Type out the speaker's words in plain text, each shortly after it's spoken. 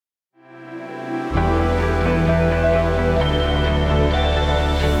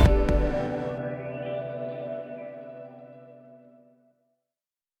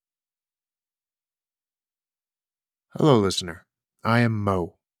Hello, listener. I am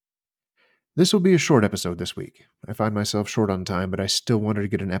Mo. This will be a short episode this week. I find myself short on time, but I still wanted to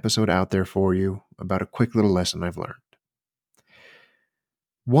get an episode out there for you about a quick little lesson I've learned.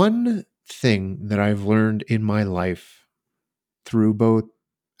 One thing that I've learned in my life through both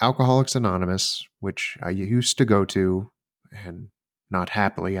Alcoholics Anonymous, which I used to go to, and not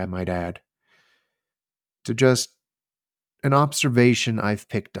happily, I might add, to just an observation I've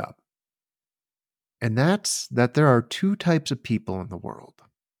picked up. And that's that there are two types of people in the world: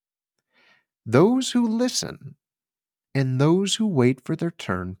 those who listen and those who wait for their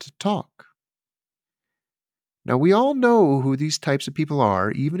turn to talk. Now, we all know who these types of people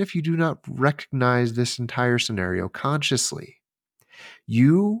are, even if you do not recognize this entire scenario consciously.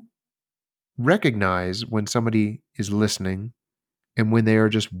 You recognize when somebody is listening and when they are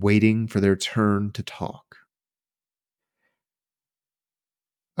just waiting for their turn to talk.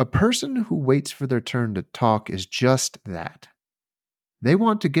 A person who waits for their turn to talk is just that. They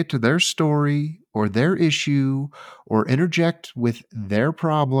want to get to their story or their issue or interject with their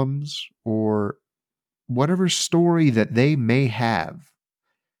problems or whatever story that they may have.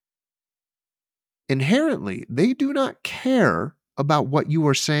 Inherently, they do not care about what you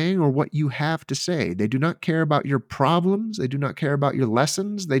are saying or what you have to say. They do not care about your problems. They do not care about your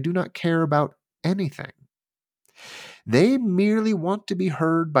lessons. They do not care about anything. They merely want to be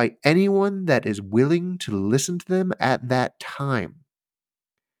heard by anyone that is willing to listen to them at that time.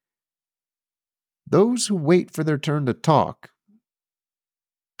 Those who wait for their turn to talk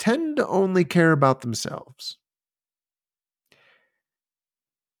tend to only care about themselves.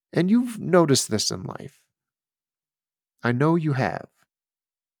 And you've noticed this in life. I know you have.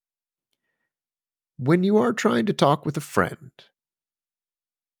 When you are trying to talk with a friend,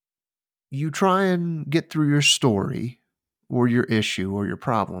 you try and get through your story or your issue or your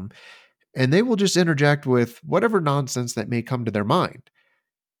problem, and they will just interject with whatever nonsense that may come to their mind.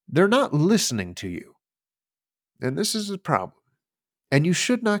 They're not listening to you. And this is a problem. And you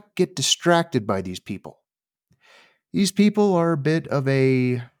should not get distracted by these people. These people are a bit of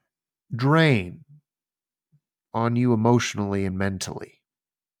a drain on you emotionally and mentally.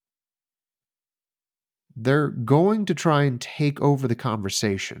 They're going to try and take over the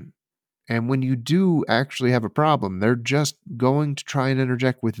conversation. And when you do actually have a problem, they're just going to try and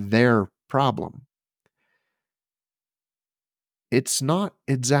interject with their problem. It's not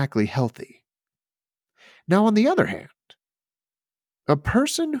exactly healthy. Now, on the other hand, a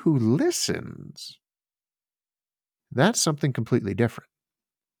person who listens, that's something completely different.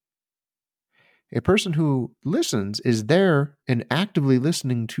 A person who listens is there and actively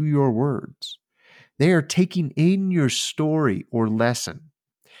listening to your words. They are taking in your story or lesson,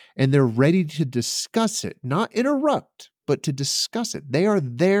 and they're ready to discuss it, not interrupt, but to discuss it. They are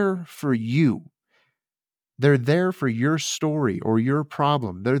there for you. They're there for your story or your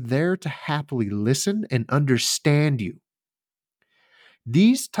problem. They're there to happily listen and understand you.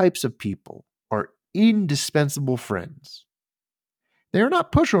 These types of people are indispensable friends. They are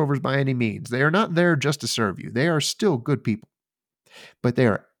not pushovers by any means. They are not there just to serve you. They are still good people, but they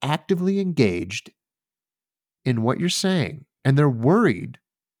are actively engaged in what you're saying, and they're worried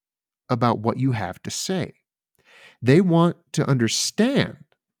about what you have to say. They want to understand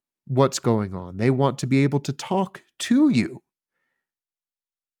what's going on. They want to be able to talk to you.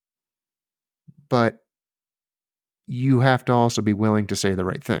 But you have to also be willing to say the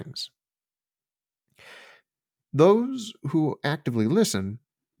right things. Those who actively listen,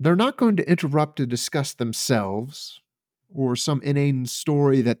 they're not going to interrupt to discuss themselves or some inane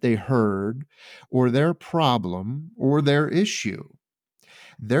story that they heard or their problem or their issue.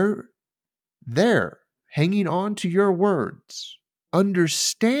 They're there hanging on to your words,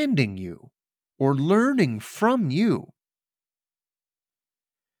 understanding you or learning from you.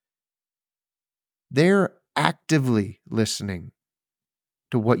 They're actively listening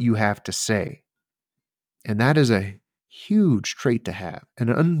to what you have to say. And that is a huge trait to have,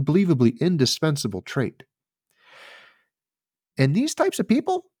 an unbelievably indispensable trait. And these types of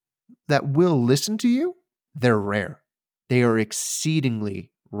people that will listen to you, they're rare. They are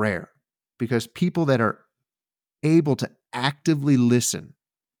exceedingly rare because people that are able to actively listen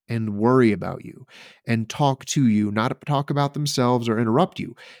and worry about you and talk to you, not talk about themselves or interrupt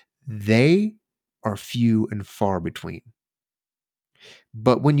you, they are few and far between.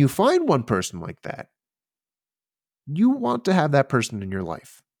 But when you find one person like that, you want to have that person in your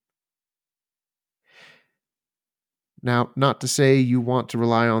life. Now, not to say you want to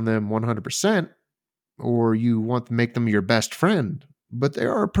rely on them 100% or you want to make them your best friend, but they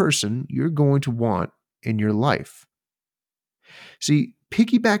are a person you're going to want in your life. See,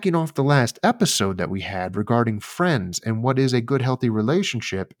 piggybacking off the last episode that we had regarding friends and what is a good, healthy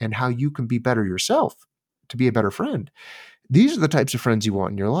relationship and how you can be better yourself to be a better friend, these are the types of friends you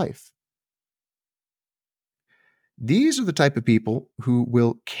want in your life. These are the type of people who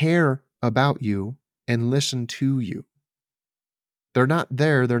will care about you and listen to you. They're not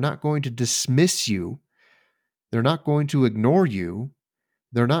there. They're not going to dismiss you. They're not going to ignore you.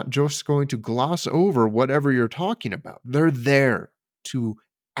 They're not just going to gloss over whatever you're talking about. They're there to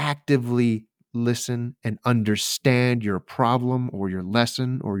actively listen and understand your problem or your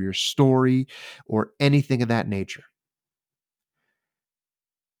lesson or your story or anything of that nature.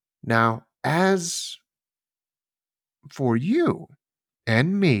 Now, as for you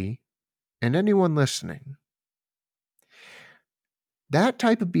and me and anyone listening, that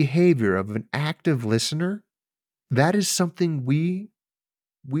type of behavior of an active listener, that is something we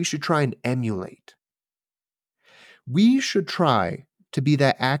should try and emulate. We should try to be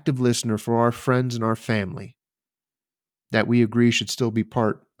that active listener for our friends and our family that we agree should still be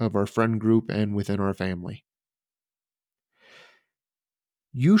part of our friend group and within our family.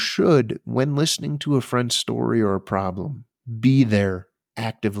 You should, when listening to a friend's story or a problem, be there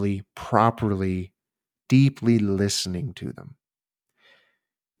actively, properly, deeply listening to them.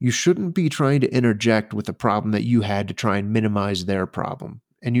 You shouldn't be trying to interject with a problem that you had to try and minimize their problem.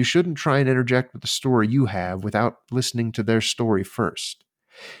 And you shouldn't try and interject with the story you have without listening to their story first.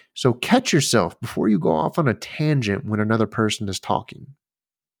 So catch yourself before you go off on a tangent when another person is talking.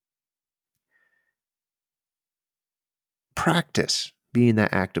 Practice being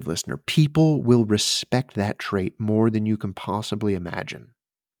that active listener. People will respect that trait more than you can possibly imagine.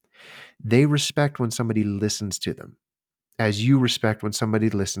 They respect when somebody listens to them, as you respect when somebody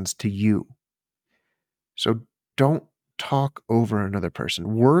listens to you. So don't talk over another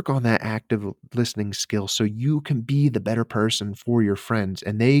person. Work on that active listening skill so you can be the better person for your friends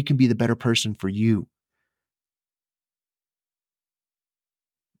and they can be the better person for you.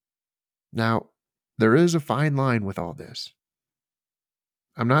 Now, there is a fine line with all this.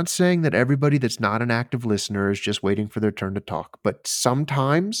 I'm not saying that everybody that's not an active listener is just waiting for their turn to talk, but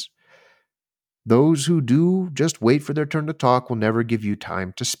sometimes those who do just wait for their turn to talk will never give you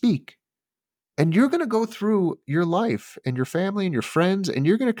time to speak. And you're going to go through your life and your family and your friends, and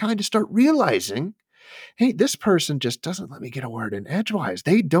you're going to kind of start realizing, hey, this person just doesn't let me get a word in edgewise.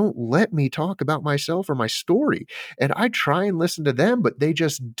 They don't let me talk about myself or my story. And I try and listen to them, but they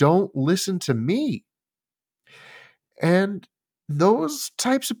just don't listen to me. And those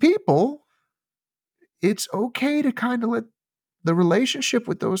types of people, it's okay to kind of let the relationship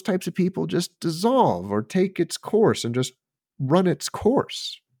with those types of people just dissolve or take its course and just run its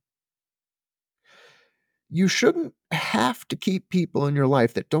course. You shouldn't have to keep people in your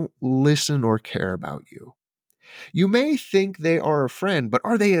life that don't listen or care about you. You may think they are a friend, but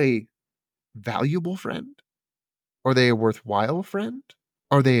are they a valuable friend? Are they a worthwhile friend?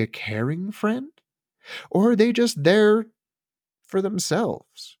 Are they a caring friend? Or are they just there for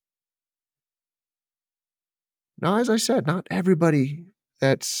themselves? Now, as I said, not everybody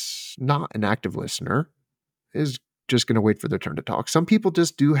that's not an active listener is just going to wait for their turn to talk. Some people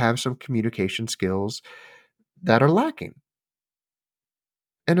just do have some communication skills that are lacking.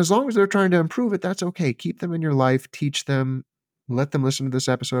 And as long as they're trying to improve it, that's okay. Keep them in your life, teach them, let them listen to this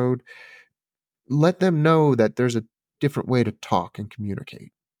episode, let them know that there's a different way to talk and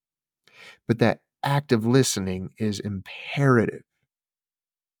communicate. But that active listening is imperative.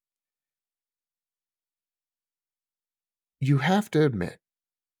 You have to admit,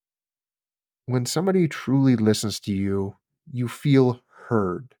 when somebody truly listens to you, you feel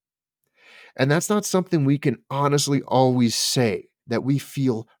heard. And that's not something we can honestly always say, that we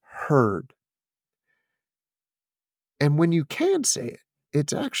feel heard. And when you can say it,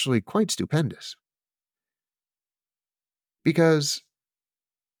 it's actually quite stupendous. Because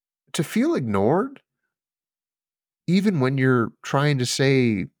to feel ignored, even when you're trying to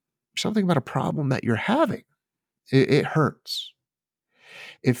say something about a problem that you're having, it hurts.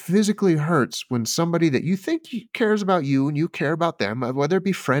 It physically hurts when somebody that you think cares about you and you care about them, whether it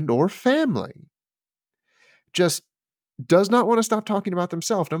be friend or family, just does not want to stop talking about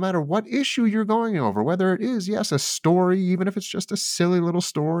themselves, no matter what issue you're going over, whether it is, yes, a story, even if it's just a silly little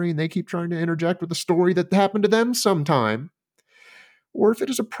story and they keep trying to interject with a story that happened to them sometime, or if it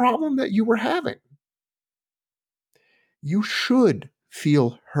is a problem that you were having. You should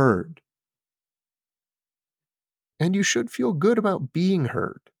feel heard. And you should feel good about being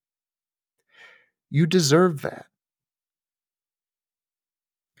heard. You deserve that.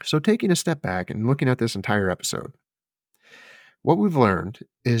 So, taking a step back and looking at this entire episode, what we've learned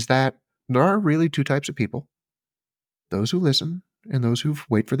is that there are really two types of people: those who listen and those who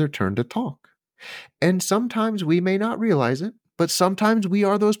wait for their turn to talk. And sometimes we may not realize it, but sometimes we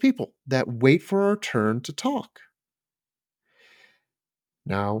are those people that wait for our turn to talk.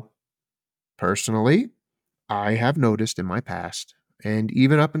 Now, personally, I have noticed in my past, and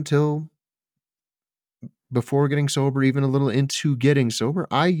even up until before getting sober, even a little into getting sober,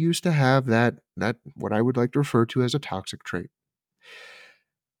 I used to have that what I would like to refer to as a toxic trait.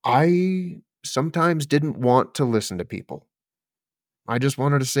 I sometimes didn't want to listen to people. I just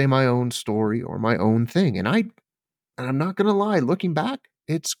wanted to say my own story or my own thing. And I'm not going to lie, looking back,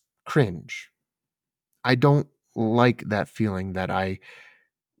 it's cringe. I don't like that feeling that I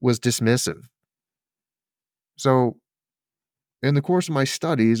was dismissive. So, in the course of my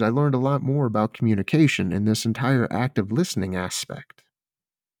studies, I learned a lot more about communication and this entire active listening aspect.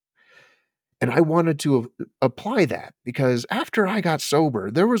 And I wanted to apply that because after I got sober,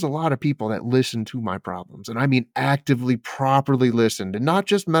 there was a lot of people that listened to my problems. And I mean, actively, properly listened, and not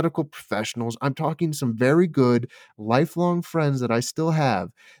just medical professionals. I'm talking some very good lifelong friends that I still have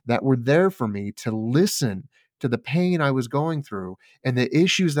that were there for me to listen to the pain I was going through and the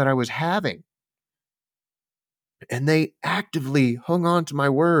issues that I was having. And they actively hung on to my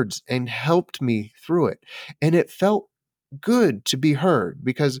words and helped me through it. And it felt good to be heard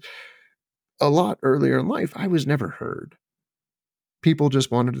because a lot earlier in life, I was never heard. People just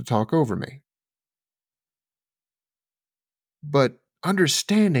wanted to talk over me. But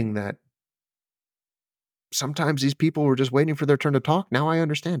understanding that sometimes these people were just waiting for their turn to talk, now I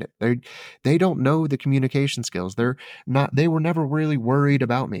understand it. They don't know the communication skills. They were never really worried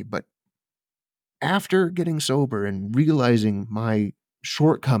about me. But after getting sober and realizing my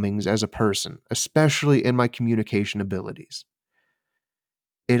shortcomings as a person, especially in my communication abilities,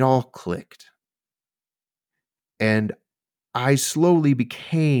 it all clicked. And I slowly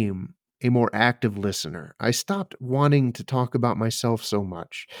became a more active listener. I stopped wanting to talk about myself so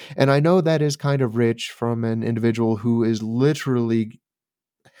much. And I know that is kind of rich from an individual who is literally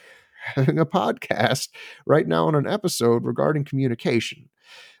having a podcast right now on an episode regarding communication.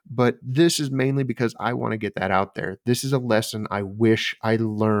 But this is mainly because I want to get that out there. This is a lesson I wish I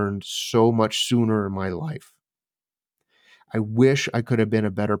learned so much sooner in my life. I wish I could have been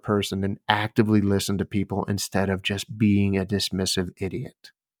a better person and actively listened to people instead of just being a dismissive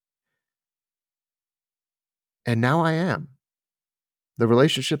idiot. And now I am. The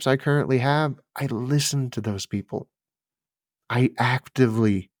relationships I currently have, I listen to those people. I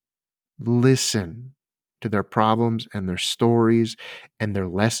actively listen to their problems and their stories and their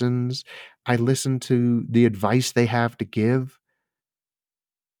lessons. I listen to the advice they have to give,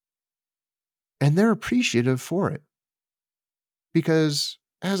 and they're appreciative for it. Because,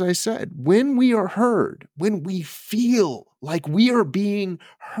 as I said, when we are heard, when we feel like we are being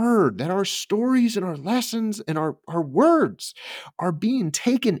heard, that our stories and our lessons and our words are being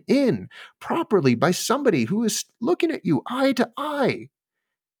taken in properly by somebody who is looking at you eye to eye,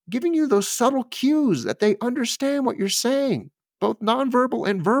 giving you those subtle cues that they understand what you're saying, both nonverbal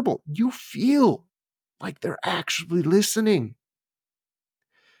and verbal, you feel like they're actually listening.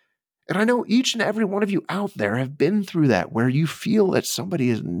 And I know each and every one of you out there have been through that where you feel that somebody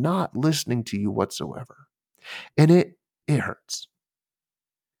is not listening to you whatsoever. And it hurts.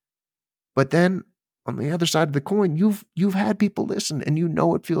 But then on the other side of the coin, you've had people listen and you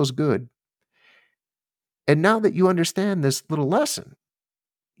know it feels good. And now that you understand this little lesson,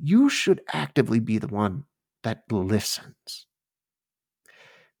 you should actively be the one that listens.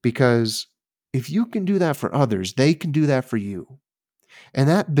 Because if you can do that for others, they can do that for you. And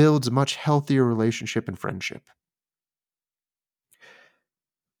that builds a much healthier relationship and friendship.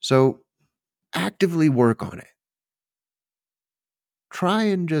 So actively work on it. Try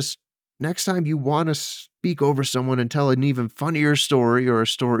and just next time you want to speak over someone and tell an even funnier story or a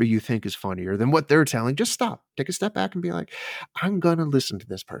story you think is funnier than what they're telling, just stop. Take a step back and be like, I'm going to listen to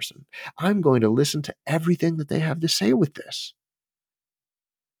this person. I'm going to listen to everything that they have to say with this.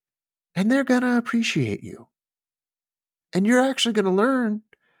 And they're going to appreciate you. And you're actually going to learn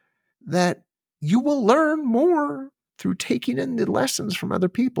that you will learn more through taking in the lessons from other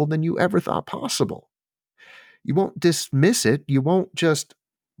people than you ever thought possible. You won't dismiss it. You won't just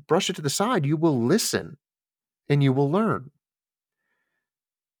brush it to the side. You will listen and you will learn.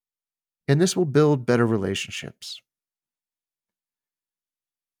 And this will build better relationships.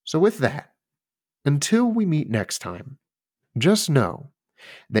 So, with that, until we meet next time, just know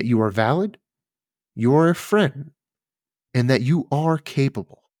that you are valid, you are a friend, and that you are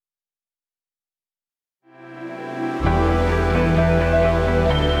capable.